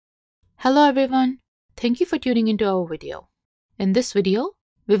Hello everyone, thank you for tuning into our video. In this video,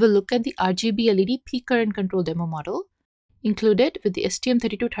 we will look at the RGB LED peak current control demo model included with the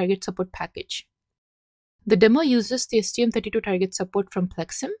STM32 Target Support package. The demo uses the STM32 Target Support from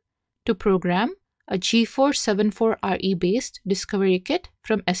Plexim to program a G474E based Discovery kit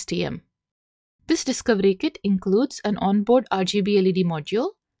from STM. This Discovery kit includes an onboard RGB LED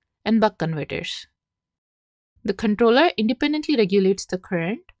module and buck converters. The controller independently regulates the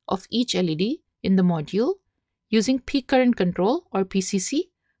current of each LED in the module using peak current control or PCC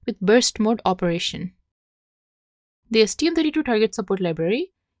with burst mode operation. The STM32 Target Support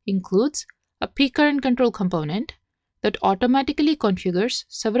Library includes a peak current control component that automatically configures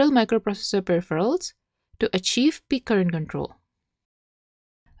several microprocessor peripherals to achieve peak current control.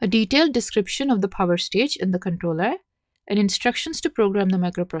 A detailed description of the power stage in the controller and instructions to program the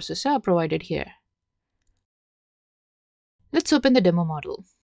microprocessor are provided here. Let's open the demo model.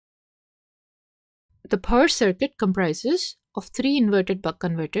 The power circuit comprises of 3 inverted buck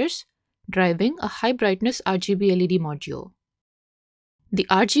converters driving a high brightness RGB LED module. The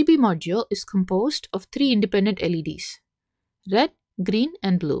RGB module is composed of 3 independent LEDs, red, green,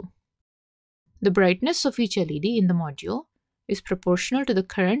 and blue. The brightness of each LED in the module is proportional to the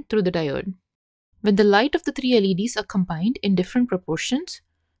current through the diode. When the light of the 3 LEDs are combined in different proportions,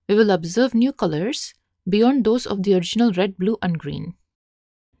 we will observe new colors beyond those of the original red, blue, and green.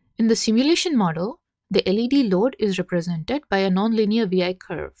 In the simulation model, the LED load is represented by a nonlinear VI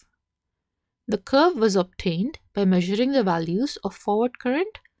curve. The curve was obtained by measuring the values of forward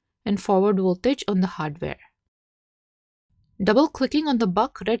current and forward voltage on the hardware. Double-clicking on the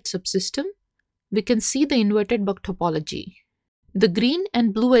buck red subsystem, we can see the inverted buck topology. The green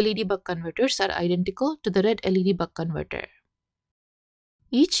and blue LED buck converters are identical to the red LED buck converter.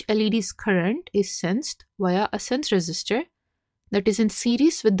 Each LED's current is sensed via a sense resistor that is in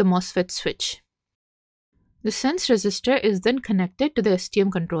series with the MOSFET switch. The sense resistor is then connected to the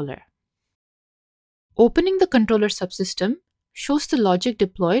STM controller. Opening the controller subsystem shows the logic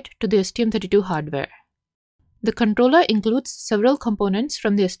deployed to the STM32 hardware. The controller includes several components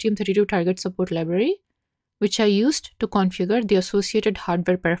from the STM32 Target Support Library, which are used to configure the associated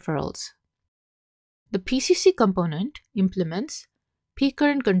hardware peripherals. The PCC component implements peak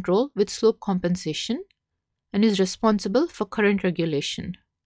current control with slope compensation and is responsible for current regulation.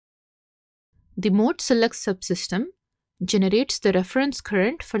 The mode select subsystem generates the reference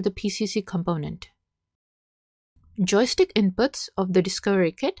current for the PCC component. Joystick inputs of the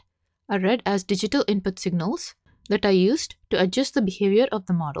Discovery kit are read as digital input signals that are used to adjust the behavior of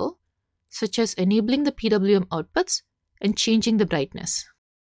the model, such as enabling the PWM outputs and changing the brightness.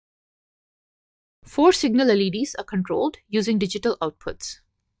 4 signal LEDs are controlled using digital outputs.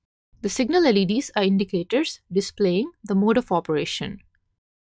 The signal LEDs are indicators displaying the mode of operation.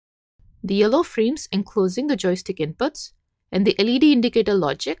 The yellow frames enclosing the joystick inputs and the LED indicator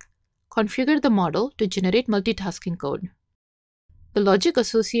logic configure the model to generate multitasking code. The logic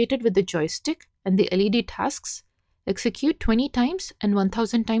associated with the joystick and the LED tasks execute 20 times and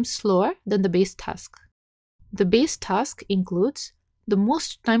 1000 times slower than the base task. The base task includes the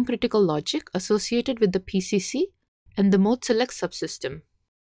most time-critical logic associated with the PCC and the mode select subsystem.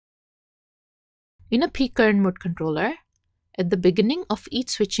 In a peak current mode controller, at the beginning of each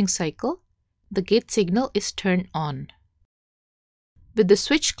switching cycle, the gate signal is turned on. With the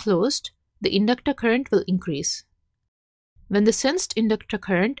switch closed, the inductor current will increase. When the sensed inductor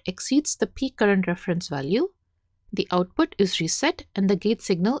current exceeds the peak current reference value, the output is reset and the gate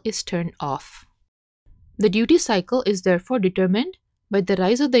signal is turned off. The duty cycle is therefore determined by the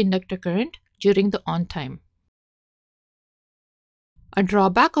rise of the inductor current during the on time. A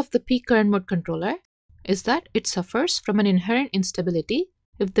drawback of the peak current mode controller is that it suffers from an inherent instability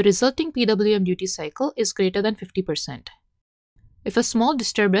if the resulting PWM duty cycle is greater than 50%. If a small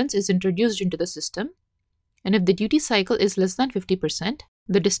disturbance is introduced into the system, and if the duty cycle is less than 50%,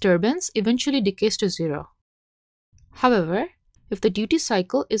 the disturbance eventually decays to 0. However, if the duty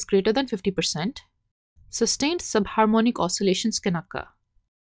cycle is greater than 50%, sustained subharmonic oscillations can occur.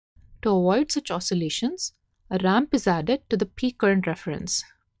 To avoid such oscillations, a ramp is added to the peak current reference.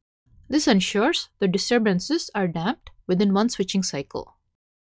 This ensures the disturbances are damped within one switching cycle.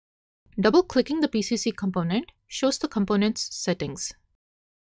 Double-clicking the PCC component shows the component's settings.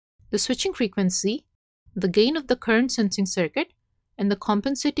 The switching frequency, the gain of the current sensing circuit, and the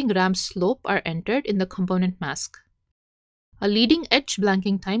compensating ramp slope are entered in the component mask. A leading edge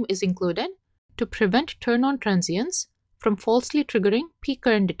blanking time is included to prevent turn-on transients from falsely triggering peak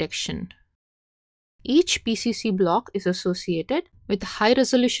current detection. Each PCC block is associated with a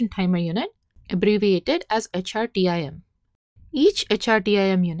high-resolution timer unit, abbreviated as HRTIM. Each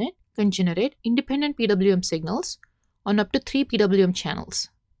HRTIM unit can generate independent PWM signals on up to 3 PWM channels.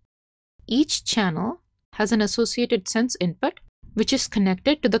 Each channel has an associated sense input, which is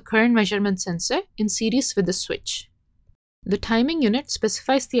connected to the current measurement sensor in series with the switch. The timing unit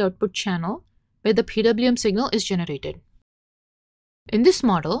specifies the output channel where the PWM signal is generated. In this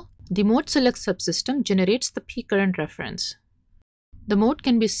model, the mode select subsystem generates the P current reference. The mode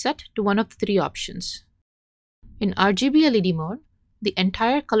can be set to one of the three options. In RGB LED mode, the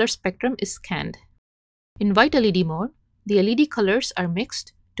entire color spectrum is scanned. In white LED mode, the LED colors are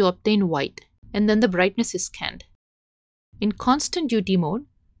mixed to obtain white, and then the brightness is scanned. In constant duty mode,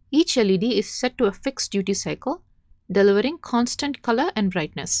 each LED is set to a fixed duty cycle, delivering constant color and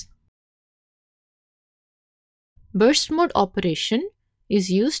brightness. Burst mode operation is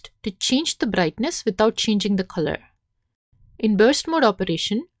used to change the brightness without changing the color. In burst mode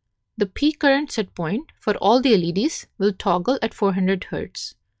operation, the P current set point for all the LEDs will toggle at 400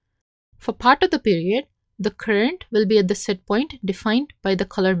 Hz. For part of the period, the current will be at the set point defined by the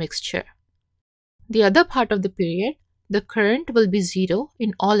color mixture. The other part of the period, the current will be 0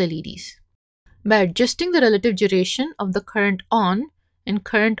 in all LEDs. By adjusting the relative duration of the current on and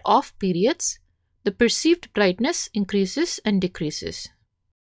current off periods, the perceived brightness increases and decreases.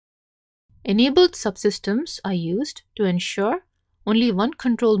 Enabled subsystems are used to ensure only one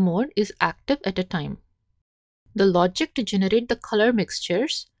control mode is active at a time. The logic to generate the color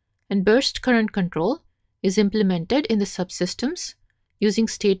mixtures and burst current control is implemented in the subsystems using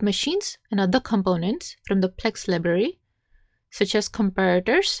state machines and other components from the PLECS library, such as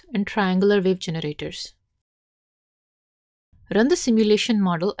comparators and triangular wave generators. Run the simulation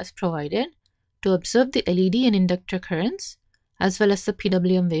model as provided to observe the LED and inductor currents as well as the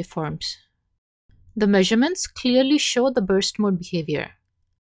PWM waveforms. The measurements clearly show the burst mode behavior.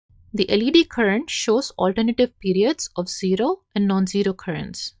 The LED current shows alternative periods of 0 and non-zero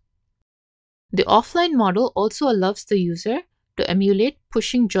currents. The offline model also allows the user to emulate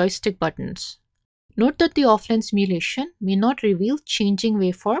pushing joystick buttons. Note that the offline simulation may not reveal changing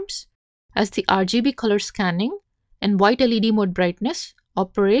waveforms, as the RGB color scanning and white LED mode brightness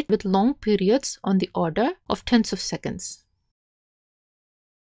operate with long periods on the order of tens of seconds.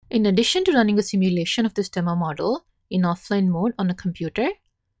 In addition to running a simulation of this demo model in offline mode on a computer,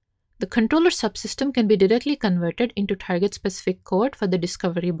 the controller subsystem can be directly converted into target-specific code for the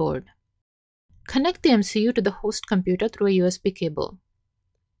Discovery board. Connect the MCU to the host computer through a USB cable.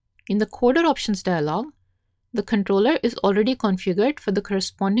 In the Coder Options dialog, the controller is already configured for the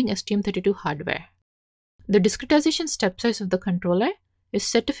corresponding STM32 hardware. The discretization step size of the controller is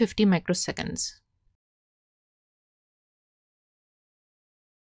set to 50 microseconds.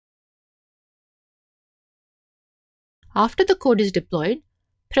 After the code is deployed,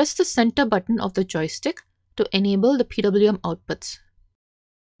 press the center button of the joystick to enable the PWM outputs.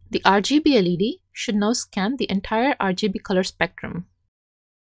 The RGB LED should now scan the entire RGB color spectrum.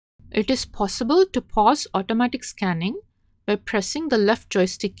 It is possible to pause automatic scanning by pressing the left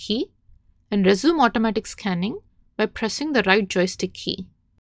joystick key and resume automatic scanning by pressing the right joystick key.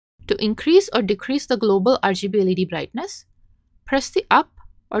 To increase or decrease the global RGB LED brightness, press the up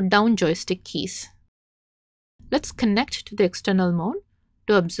or down joystick keys. Let's connect to the external mode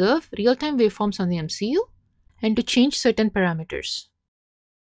to observe real-time waveforms on the MCU and to change certain parameters.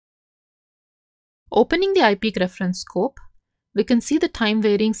 Opening the iPeak reference scope, we can see the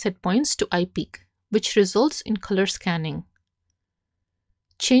time-varying set points to iPeak, which results in color scanning.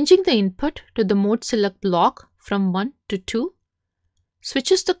 Changing the input to the mode select block from 1 to 2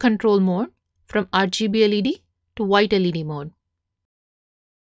 switches the control mode from RGB LED to white LED mode.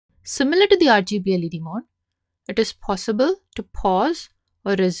 Similar to the RGB LED mode, it is possible to pause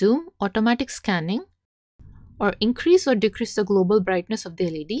or resume automatic scanning or increase or decrease the global brightness of the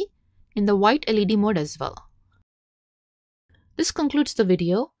LED in the white LED mode as well. This concludes the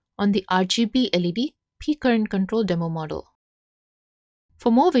video on the RGB LED P current control demo model.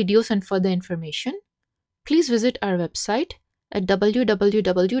 For more videos and further information, please visit our website at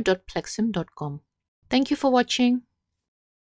www.plexim.com. Thank you for watching.